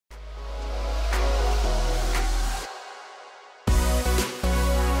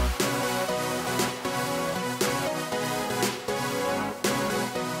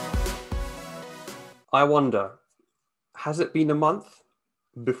I wonder, has it been a month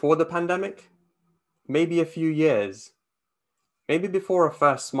before the pandemic? Maybe a few years? Maybe before a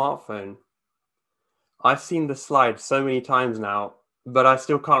first smartphone? I've seen the slide so many times now, but I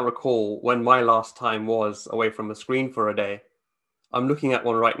still can't recall when my last time was away from a screen for a day. I'm looking at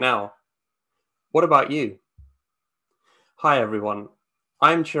one right now. What about you? Hi everyone,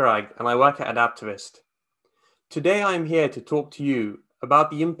 I'm Chirag and I work at Adaptivist. Today I'm here to talk to you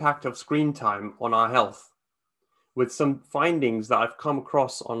about the impact of screen time on our health, with some findings that I've come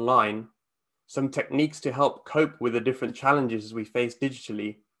across online, some techniques to help cope with the different challenges we face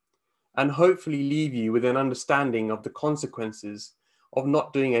digitally, and hopefully leave you with an understanding of the consequences of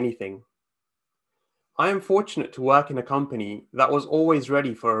not doing anything. I am fortunate to work in a company that was always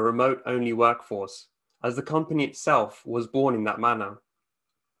ready for a remote-only workforce, as the company itself was born in that manner.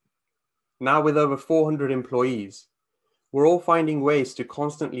 Now with over 400 employees, we're all finding ways to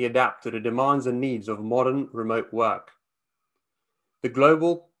constantly adapt to the demands and needs of modern remote work. The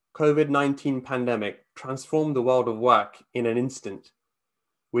global COVID-19 pandemic transformed the world of work in an instant,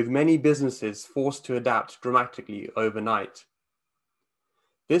 with many businesses forced to adapt dramatically overnight.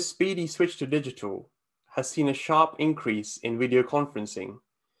 This speedy switch to digital has seen a sharp increase in video conferencing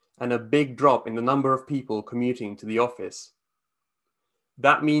and a big drop in the number of people commuting to the office.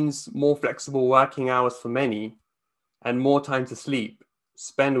 That means more flexible working hours for many and more time to sleep,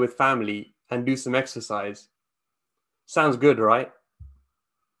 spend with family, and do some exercise. Sounds good, right?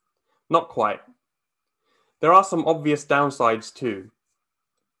 Not quite. There are some obvious downsides too.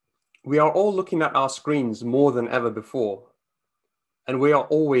 We are all looking at our screens more than ever before, and we are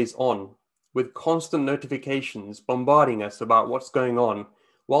always on, with constant notifications bombarding us about what's going on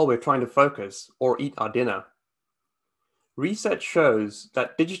while we're trying to focus or eat our dinner. Research shows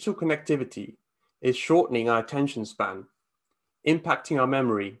that digital connectivity is shortening our attention span, impacting our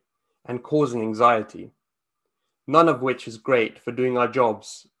memory, and causing anxiety, none of which is great for doing our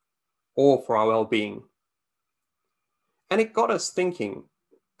jobs or for our well-being. And it got us thinking,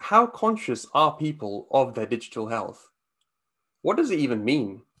 how conscious are people of their digital health? What does it even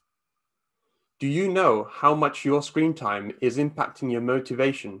mean? Do you know how much your screen time is impacting your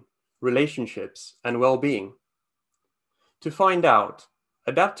motivation, relationships, and well-being? To find out,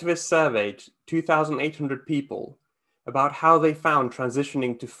 Adaptivist surveyed 2,800 people about how they found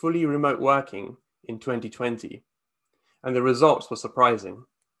transitioning to fully remote working in 2020, and the results were surprising.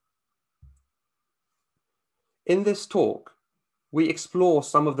 In this talk, we explore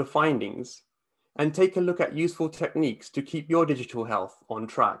some of the findings and take a look at useful techniques to keep your digital health on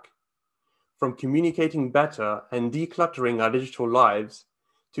track, from communicating better and decluttering our digital lives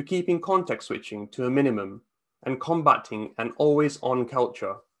to keeping context switching to a minimum and combating an always-on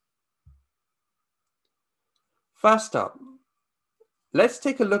culture. First up, let's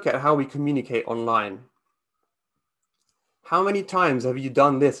take a look at how we communicate online. How many times have you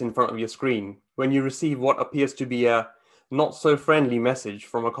done this in front of your screen when you receive what appears to be a not-so-friendly message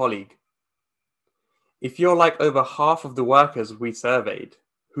from a colleague? If you're like over half of the workers we surveyed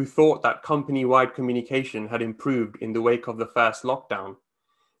who thought that company-wide communication had improved in the wake of the first lockdown,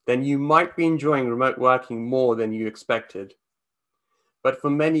 then you might be enjoying remote working more than you expected. But for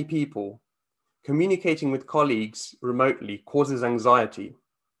many people, communicating with colleagues remotely causes anxiety,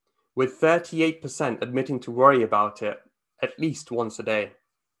 with 38% admitting to worry about it at least once a day.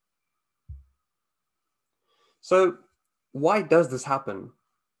 So, why does this happen?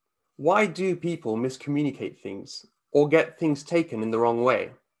 Why do people miscommunicate things or get things taken in the wrong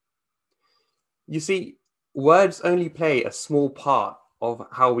way? You see, words only play a small part of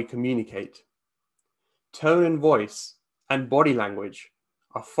how we communicate. Tone and voice and body language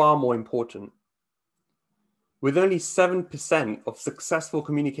are far more important. With only 7% of successful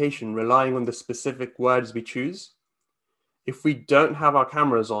communication relying on the specific words we choose, if we don't have our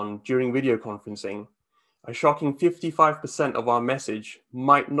cameras on during video conferencing, a shocking 55% of our message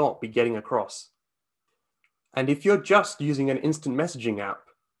might not be getting across. And if you're just using an instant messaging app,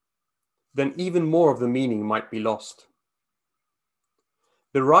 then even more of the meaning might be lost.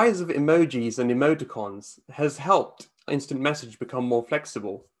 The rise of emojis and emoticons has helped instant message become more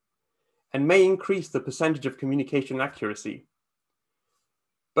flexible and may increase the percentage of communication accuracy.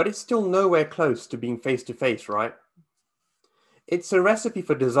 But it's still nowhere close to being face-to-face, right? It's a recipe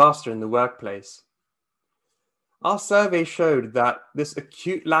for disaster in the workplace. Our survey showed that this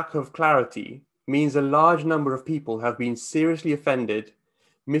acute lack of clarity means a large number of people have been seriously offended,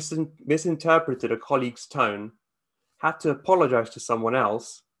 misinterpreted a colleague's tone, had to apologize to someone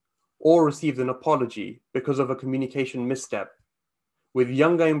else, or received an apology because of a communication misstep, with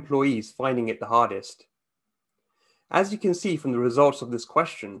younger employees finding it the hardest. As you can see from the results of this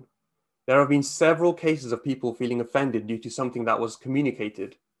question, There have been several cases of people feeling offended due to something that was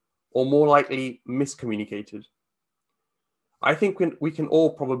communicated, or more likely miscommunicated. I think we can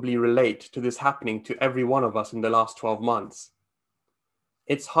all probably relate to this happening to every one of us in the last 12 months.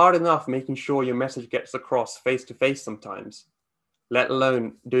 It's hard enough making sure your message gets across face to face sometimes, let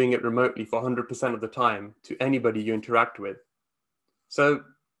alone doing it remotely for 100% of the time to anybody you interact with. So,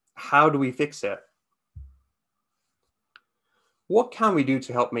 how do we fix it? What can we do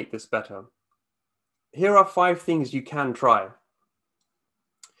to help make this better? Here are 5 things you can try.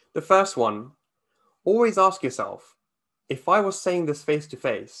 The first one, always ask yourself, if I was saying this face to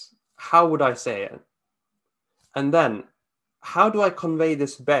face, how would I say it? And then, how do I convey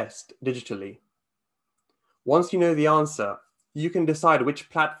this best digitally? Once you know the answer, you can decide which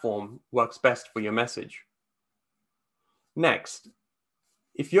platform works best for your message. Next,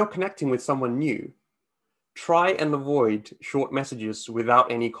 if you're connecting with someone new, try and avoid short messages without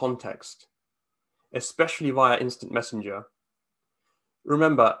any context, especially via instant messenger.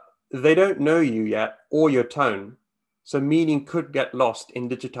 Remember, they don't know you yet or your tone, so meaning could get lost in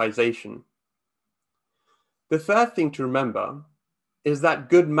digitization. The third thing to remember is that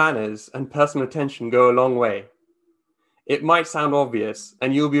good manners and personal attention go a long way. It might sound obvious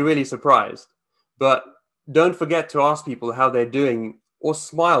and you'll be really surprised, but don't forget to ask people how they're doing or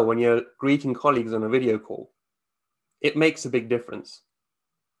smile when you're greeting colleagues on a video call. It makes a big difference.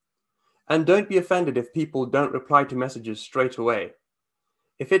 And don't be offended if people don't reply to messages straight away.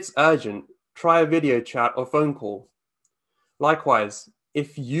 If it's urgent, try a video chat or phone call. Likewise,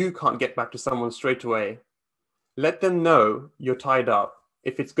 if you can't get back to someone straight away, let them know you're tied up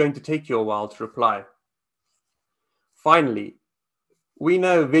if it's going to take you a while to reply. Finally, we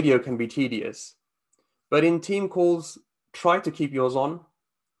know video can be tedious, but in team calls, try to keep yours on.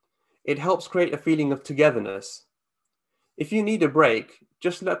 It helps create a feeling of togetherness. If you need a break,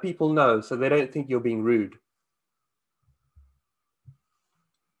 just let people know so they don't think you're being rude.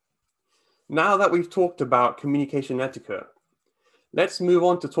 Now that we've talked about communication etiquette, let's move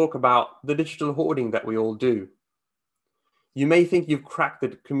on to talk about the digital hoarding that we all do. You may think you've cracked the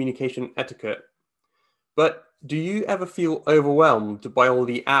communication etiquette, but do you ever feel overwhelmed by all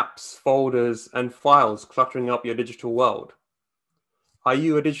the apps, folders, and files cluttering up your digital world? Are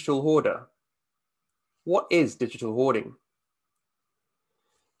you a digital hoarder? What is digital hoarding?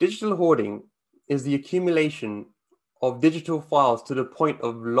 Digital hoarding is the accumulation of digital files to the point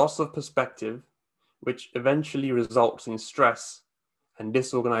of loss of perspective, which eventually results in stress and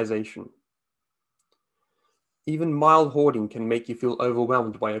disorganization. Even mild hoarding can make you feel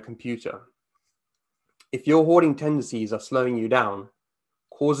overwhelmed by a computer. If your hoarding tendencies are slowing you down,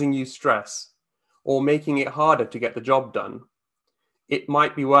 causing you stress, or making it harder to get the job done, it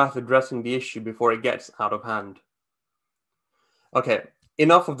might be worth addressing the issue before it gets out of hand. Okay,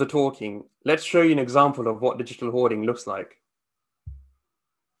 enough of the talking. Let's show you an example of what digital hoarding looks like.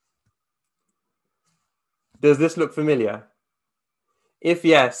 Does this look familiar? If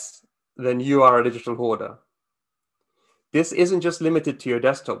yes, then you are a digital hoarder. This isn't just limited to your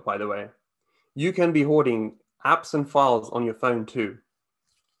desktop, by the way. You can be hoarding apps and files on your phone too.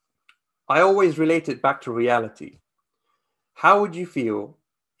 I always relate it back to reality. How would you feel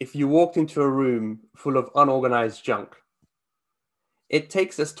if you walked into a room full of unorganized junk? It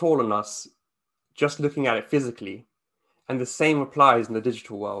takes its toll on us just looking at it physically, and the same applies in the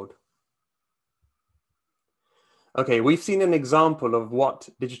digital world. Okay, we've seen an example of what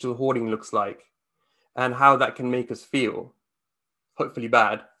digital hoarding looks like and how that can make us feel, hopefully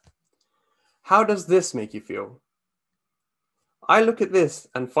bad. How does this make you feel? I look at this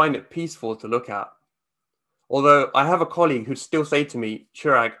and find it peaceful to look at. Although I have a colleague who'd still say to me,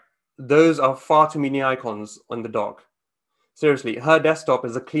 Chirag, those are far too many icons on the dock. Seriously, her desktop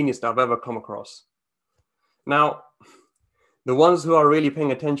is the cleanest I've ever come across. Now, the ones who are really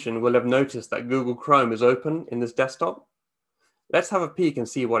paying attention will have noticed that Google Chrome is open in this desktop. Let's have a peek and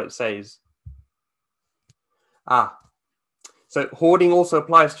see what it says. So hoarding also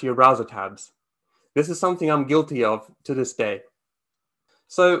applies to your browser tabs. This is something I'm guilty of to this day.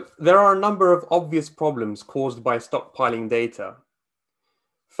 So there are a number of obvious problems caused by stockpiling data.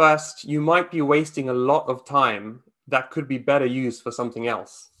 First, you might be wasting a lot of time that could be better used for something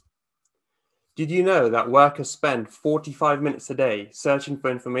else. Did you know that workers spend 45 minutes a day searching for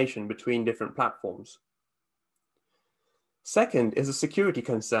information between different platforms? Second is a security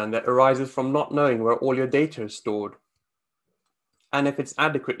concern that arises from not knowing where all your data is stored and if it's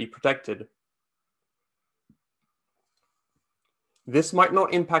adequately protected. This might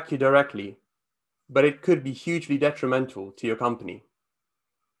not impact you directly, but it could be hugely detrimental to your company.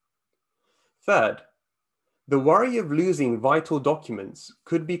 Third, The worry of losing vital documents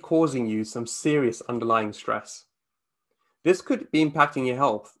could be causing you some serious underlying stress. This could be impacting your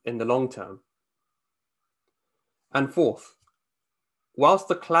health in the long term. And fourth, whilst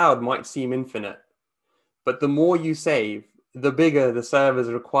the cloud might seem infinite, but the more you save, the bigger the servers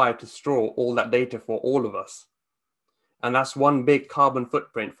required to store all that data for all of us. And that's one big carbon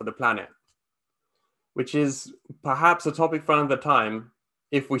footprint for the planet, which is perhaps a topic for another time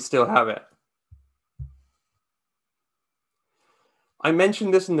if we still have it. I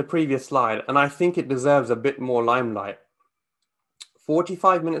mentioned this in the previous slide, and I think it deserves a bit more limelight.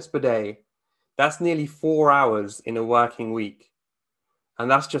 45 minutes per day, that's nearly 4 hours in a working week. And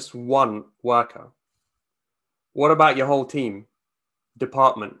that's just one worker. What about your whole team,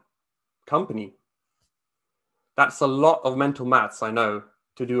 department, company? That's a lot of mental maths, I know,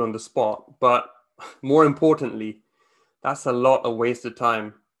 to do on the spot, but more importantly, that's a lot of wasted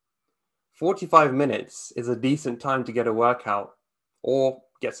time. 45 minutes is a decent time to get a workout, or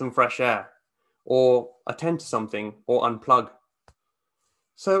get some fresh air, or attend to something, or unplug.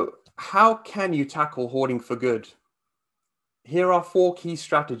 So how can you tackle hoarding for good? Here are 4 key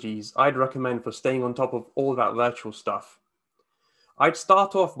strategies I'd recommend for staying on top of all that virtual stuff. I'd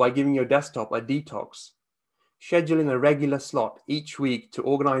start off by giving your desktop a detox, scheduling a regular slot each week to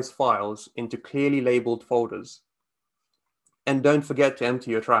organize files into clearly labeled folders. And don't forget to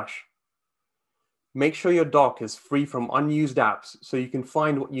empty your trash. Make sure your dock is free from unused apps so you can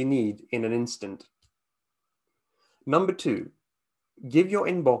find what you need in an instant. Number 2, give your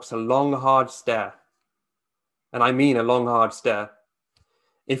inbox a long, hard stare. And I mean a long, hard stare.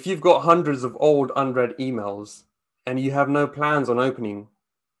 If you've got hundreds of old, unread emails and you have no plans on opening,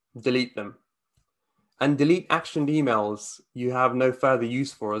 delete them. And delete actioned emails you have no further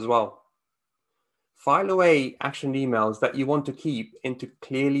use for as well. File away actioned emails that you want to keep into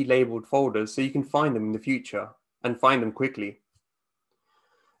clearly labeled folders so you can find them in the future and find them quickly.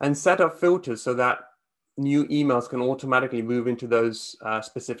 And set up filters so that new emails can automatically move into those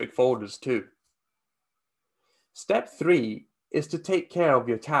specific folders too. Step 3 is to take care of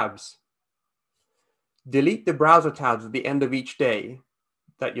your tabs. Delete the browser tabs at the end of each day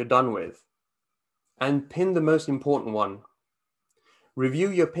that you're done with, and pin the most important one. Review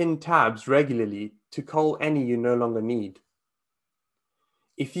your pinned tabs regularly to cull any you no longer need.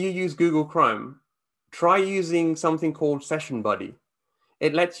 If you use Google Chrome, try using something called Session Buddy.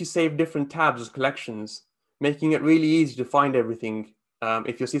 It lets you save different tabs as collections, making it really easy to find everything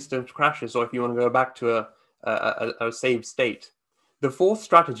if your system crashes or if you want to go back to a saved state. The 4th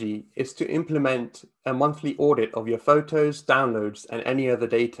strategy is to implement a monthly audit of your photos, downloads, and any other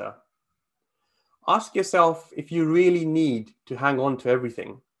data. Ask yourself if you really need to hang on to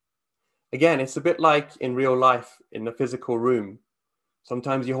everything. Again, it's a bit like in real life in a physical room.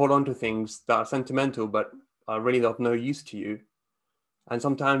 Sometimes you hold on to things that are sentimental but are really of no use to you. And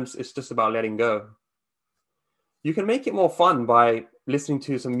sometimes it's just about letting go. You can make it more fun by listening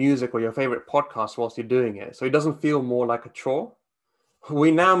to some music or your favorite podcast whilst you're doing it, so it doesn't feel more like a chore.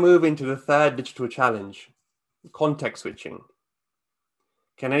 We now move into the 3rd digital challenge, context switching.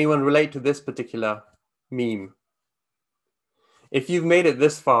 Can anyone relate to this particular meme? If you've made it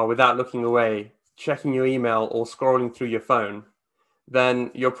this far without looking away, checking your email or scrolling through your phone, then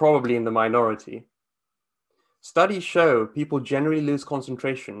you're probably in the minority. Studies show people generally lose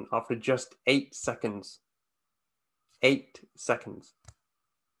concentration after just 8 seconds. 8 seconds.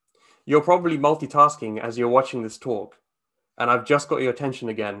 You're probably multitasking as you're watching this talk, and I've just got your attention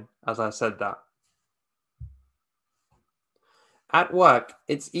again as I said that. At work,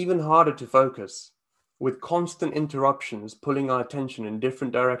 it's even harder to focus, with constant interruptions pulling our attention in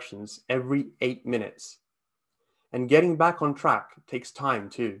different directions every 8 minutes. And getting back on track takes time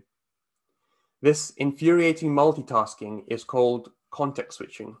too. This infuriating multitasking is called context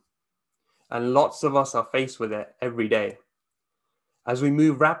switching, and lots of us are faced with it every day, as we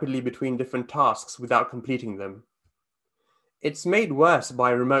move rapidly between different tasks without completing them. It's made worse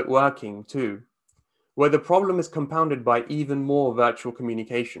by remote working too, where the problem is compounded by even more virtual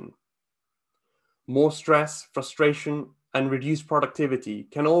communication. More stress, frustration, and reduced productivity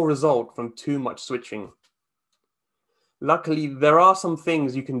can all result from too much switching. Luckily, there are some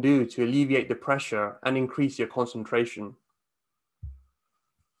things you can do to alleviate the pressure and increase your concentration.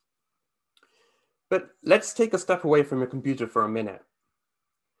 But let's take a step away from your computer for a minute.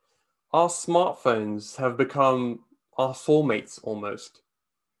 Our smartphones have become our soulmates almost.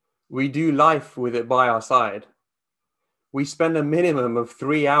 We do life with it by our side. We spend a minimum of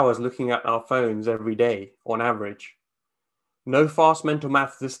 3 hours looking at our phones every day, on average. No fast mental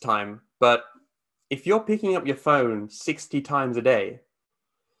maths this time, but if you're picking up your phone 60 times a day,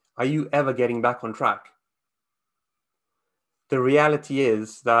 are you ever getting back on track? The reality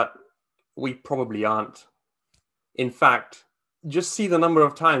is that we probably aren't. In fact, just see the number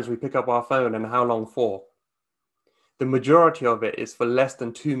of times we pick up our phone and how long for. The majority of it is for less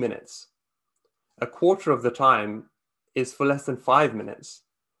than 2 minutes. A quarter of the time is for less than 5 minutes.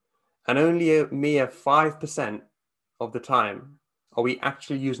 And only a mere 5% of the time are we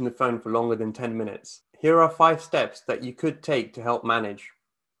actually using the phone for longer than 10 minutes. Here are 5 steps that you could take to help manage.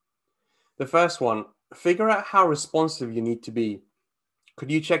 The first one, figure out how responsive you need to be. Could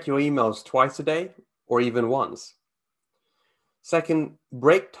you check your emails twice a day or even once? Second,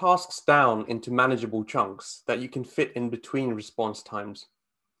 break tasks down into manageable chunks that you can fit in between response times.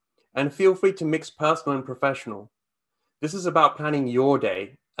 And feel free to mix personal and professional. This is about planning your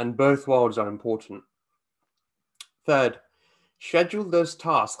day, and both worlds are important. Third, schedule those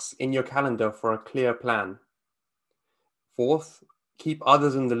tasks in your calendar for a clear plan. Fourth, keep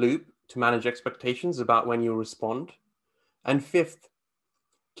others in the loop to manage expectations about when you'll respond. And fifth,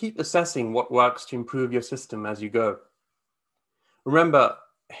 keep assessing what works to improve your system as you go. Remember,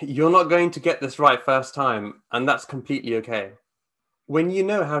 you're not going to get this right first time, and that's completely okay. When you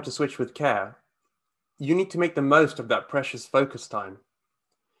know how to switch with care, you need to make the most of that precious focus time.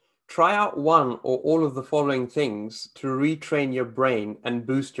 Try out one or all of the following things to retrain your brain and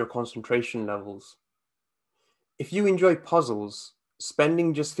boost your concentration levels. If you enjoy puzzles,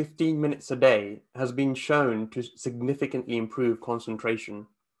 spending just 15 minutes a day has been shown to significantly improve concentration.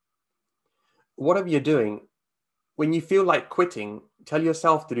 Whatever you're doing, when you feel like quitting, tell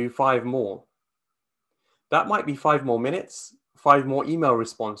yourself to do 5 more. That might be 5 more minutes, 5 more email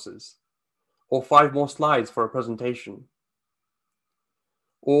responses, or 5 more slides for a presentation.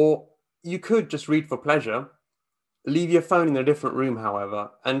 Or you could just read for pleasure. Leave your phone in a different room,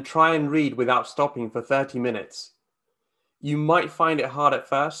 however, and try and read without stopping for 30 minutes. You might find it hard at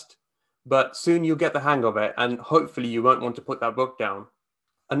first, but soon you'll get the hang of it, and hopefully you won't want to put that book down.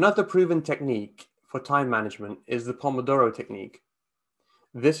 Another proven technique for time management is the Pomodoro technique.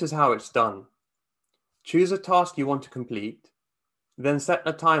 This is how it's done. Choose a task you want to complete, then set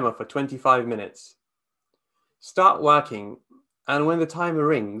a timer for 25 minutes. Start working, and when the timer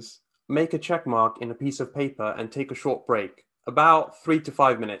rings, make a check mark in a piece of paper and take a short break, about 3 to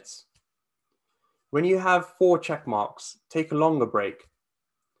 5 minutes. When you have 4 check marks, take a longer break.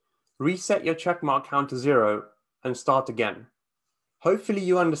 Reset your check mark count to 0 and start again. Hopefully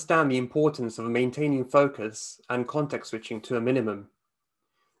you understand the importance of maintaining focus and context switching to a minimum.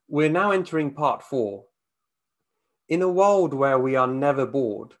 We're now entering part 4. In a world where we are never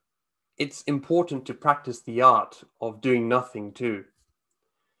bored, it's important to practice the art of doing nothing too.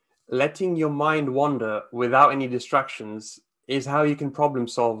 Letting your mind wander without any distractions is how you can problem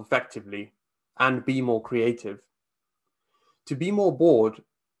solve effectively and be more creative. To be more bored,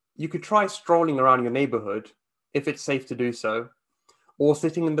 you could try strolling around your neighborhood, if it's safe to do so, or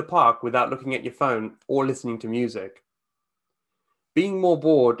sitting in the park without looking at your phone or listening to music. Being more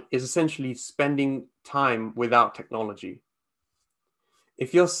bored is essentially spending time without technology.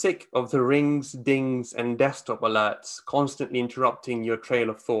 If you're sick of the rings, dings, and desktop alerts constantly interrupting your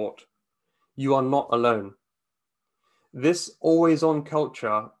trail of thought, you are not alone. This always-on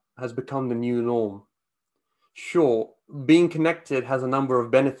culture has become the new norm. Sure, being connected has a number of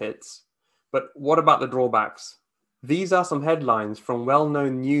benefits, but what about the drawbacks? These are some headlines from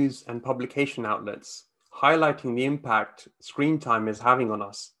well-known news and publication outlets highlighting the impact screen time is having on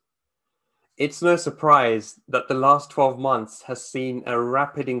us. It's no surprise that the last 12 months has seen a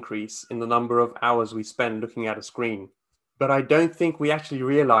rapid increase in the number of hours we spend looking at a screen. But I don't think we actually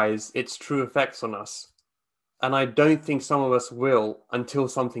realize its true effects on us. And I don't think some of us will until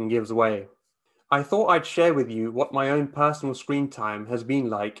something gives way. I thought I'd share with you what my own personal screen time has been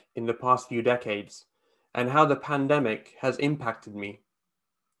like in the past few decades and how the pandemic has impacted me.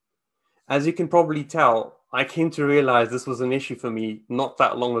 As you can probably tell, I came to realize this was an issue for me not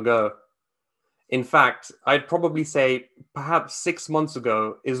that long ago. In fact, I'd probably say perhaps 6 months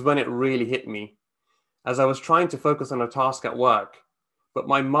ago is when it really hit me, as I was trying to focus on a task at work, but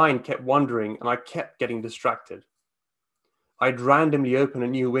my mind kept wandering and I kept getting distracted. I'd randomly open a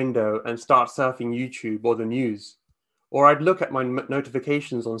new window and start surfing YouTube or the news, or I'd look at my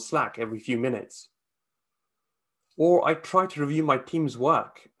notifications on Slack every few minutes. Or I'd try to review my team's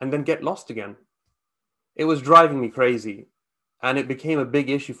work and then get lost again. It was driving me crazy, and it became a big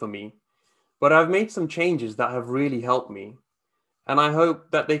issue for me. But I've made some changes that have really helped me, and I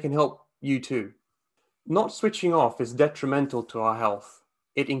hope that they can help you too. Not switching off is detrimental to our health.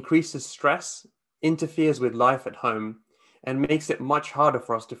 It increases stress, interferes with life at home, and makes it much harder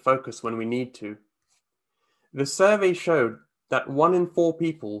for us to focus when we need to. The survey showed that 1 in 4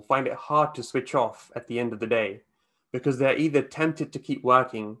 people find it hard to switch off at the end of the day, because they're either tempted to keep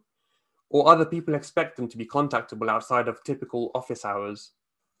working or other people expect them to be contactable outside of typical office hours.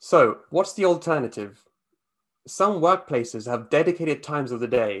 So, what's the alternative? Some workplaces have dedicated times of the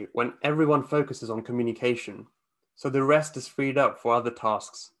day when everyone focuses on communication, so the rest is freed up for other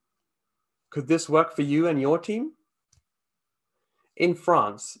tasks. Could this work for you and your team? In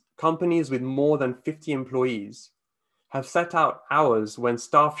France, companies with more than 50 employees have set out hours when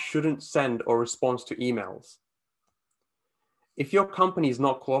staff shouldn't send or respond to emails. If your company is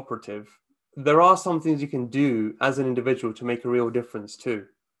not cooperative, there are some things you can do as an individual to make a real difference too.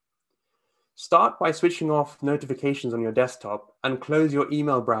 Start by switching off notifications on your desktop and close your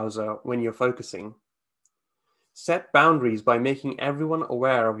email browser when you're focusing. Set boundaries by making everyone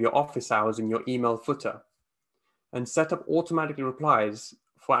aware of your office hours in your email footer, and set up automatic replies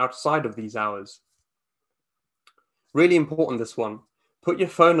for outside of these hours. Really important, this one. Put your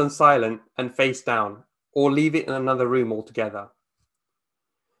phone on silent and face down, or leave it in another room altogether.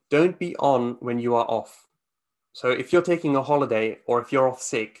 Don't be on when you are off. So if you're taking a holiday or if you're off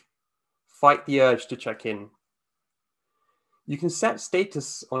sick, fight the urge to check in. You can set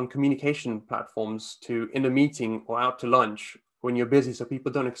status on communication platforms to in a meeting or out to lunch when you're busy so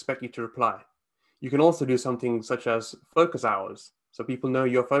people don't expect you to reply. You can also do something such as focus hours so people know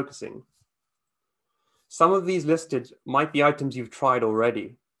you're focusing. Some of these listed might be items you've tried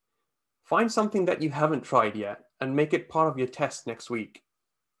already. Find something that you haven't tried yet and make it part of your test next week.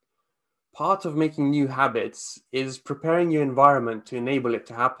 Part of making new habits is preparing your environment to enable it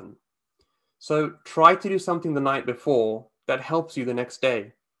to happen. So try to do something the night before that helps you the next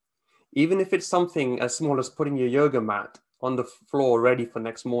day, even if it's something as small as putting your yoga mat on the floor ready for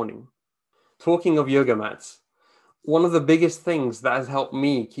next morning. Talking of yoga mats, one of the biggest things that has helped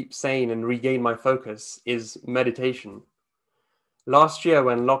me keep sane and regain my focus is meditation. Last year,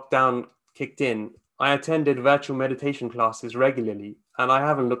 when lockdown kicked in, I attended virtual meditation classes regularly, and I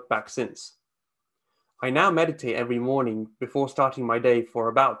haven't looked back since. I now meditate every morning before starting my day for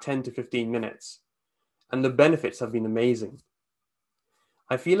about 10 to 15 minutes, and the benefits have been amazing.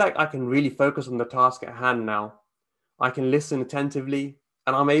 I feel like I can really focus on the task at hand now. I can listen attentively,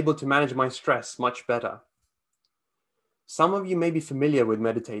 and I'm able to manage my stress much better. Some of you may be familiar with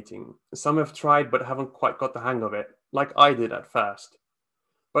meditating. Some have tried but haven't quite got the hang of it, like I did at first.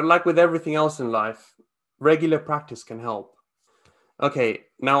 But like with everything else in life, regular practice can help. Okay,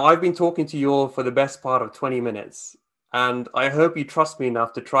 now I've been talking to you all for the best part of 20 minutes, and I hope you trust me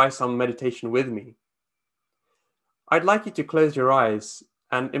enough to try some meditation with me. I'd like you to close your eyes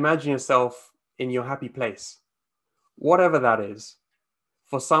and imagine yourself in your happy place, whatever that is.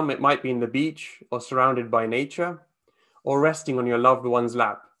 For some, it might be in the beach or surrounded by nature, or resting on your loved one's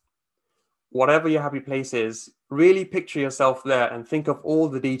lap. Whatever your happy place is, really picture yourself there and think of all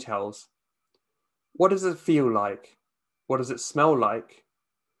the details. What does it feel like? What does it smell like?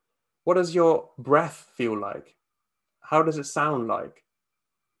 What does your breath feel like? How does it sound like?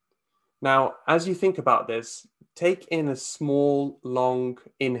 Now, as you think about this, take in a small, long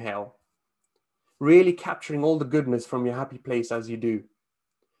inhale, really capturing all the goodness from your happy place as you do,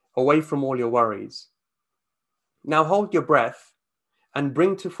 away from all your worries. Now hold your breath and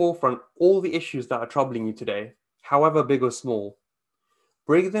bring to forefront all the issues that are troubling you today, however big or small.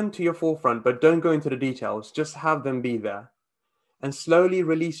 Bring them to your forefront, but don't go into the details, just have them be there. And slowly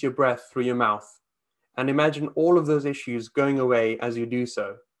release your breath through your mouth and imagine all of those issues going away as you do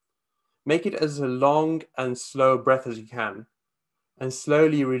so. Make it as a long and slow breath as you can, and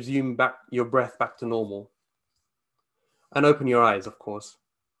slowly resume back your breath back to normal. And open your eyes, of course.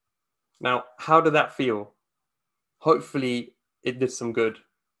 Now, how did that feel? Hopefully, it did some good.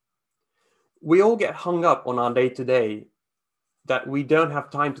 We all get hung up on our day-to-day that we don't have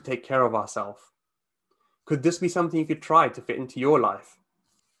time to take care of ourselves. Could this be something you could try to fit into your life?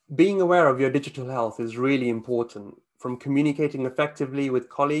 Being aware of your digital health is really important, from communicating effectively with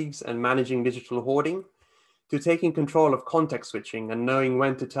colleagues and managing digital hoarding, to taking control of context switching and knowing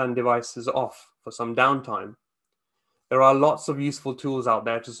when to turn devices off for some downtime. There are lots of useful tools out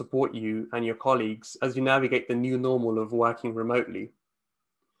there to support you and your colleagues as you navigate the new normal of working remotely.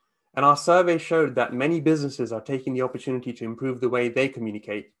 And our survey showed that many businesses are taking the opportunity to improve the way they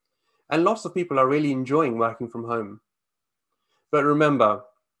communicate, and lots of people are really enjoying working from home. But remember,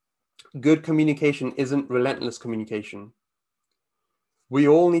 good communication isn't relentless communication. We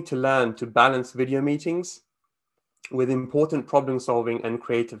all need to learn to balance video meetings with important problem solving and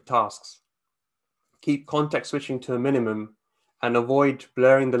creative tasks. Keep context switching to a minimum and avoid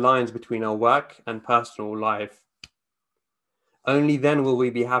blurring the lines between our work and personal life. Only then will we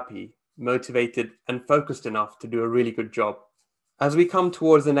be happy, motivated, and focused enough to do a really good job. As we come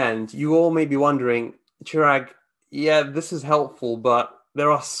towards an end, you all may be wondering, Chirag, Yeah, this is helpful, but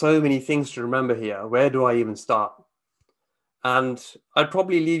there are so many things to remember here. Where do I even start? And I'd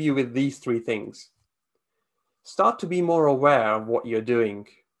probably leave you with these three things. Start to be more aware of what you're doing,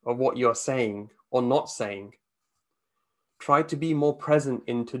 of what you're saying or not saying. Try to be more present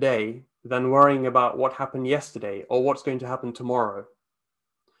in today than worrying about what happened yesterday or what's going to happen tomorrow.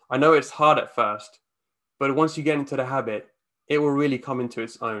 I know it's hard at first, but once you get into the habit, it will really come into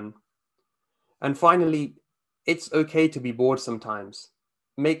its own. And finally, it's okay to be bored sometimes.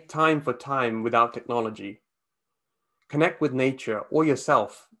 Make time for time without technology. Connect with nature or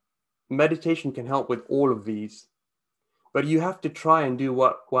yourself. Meditation can help with all of these, but you have to try and do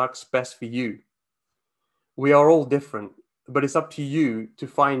what works best for you. We are all different, but it's up to you to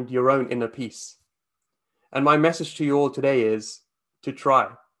find your own inner peace. And my message to you all today is to try.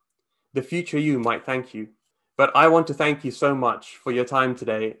 The future you might thank you. But I want to thank you so much for your time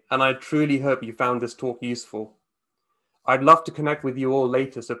today, and I truly hope you found this talk useful. I'd love to connect with you all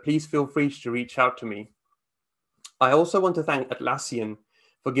later, so please feel free to reach out to me. I also want to thank Atlassian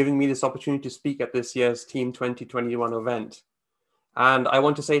for giving me this opportunity to speak at this year's Team 2021 event. And I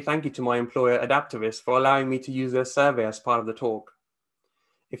want to say thank you to my employer, Adaptivist, for allowing me to use their survey as part of the talk.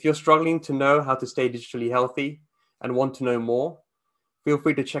 If you're struggling to know how to stay digitally healthy and want to know more, feel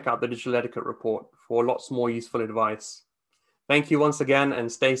free to check out the Digital Etiquette Report for lots more useful advice. Thank you once again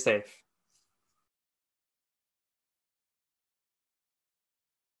and stay safe.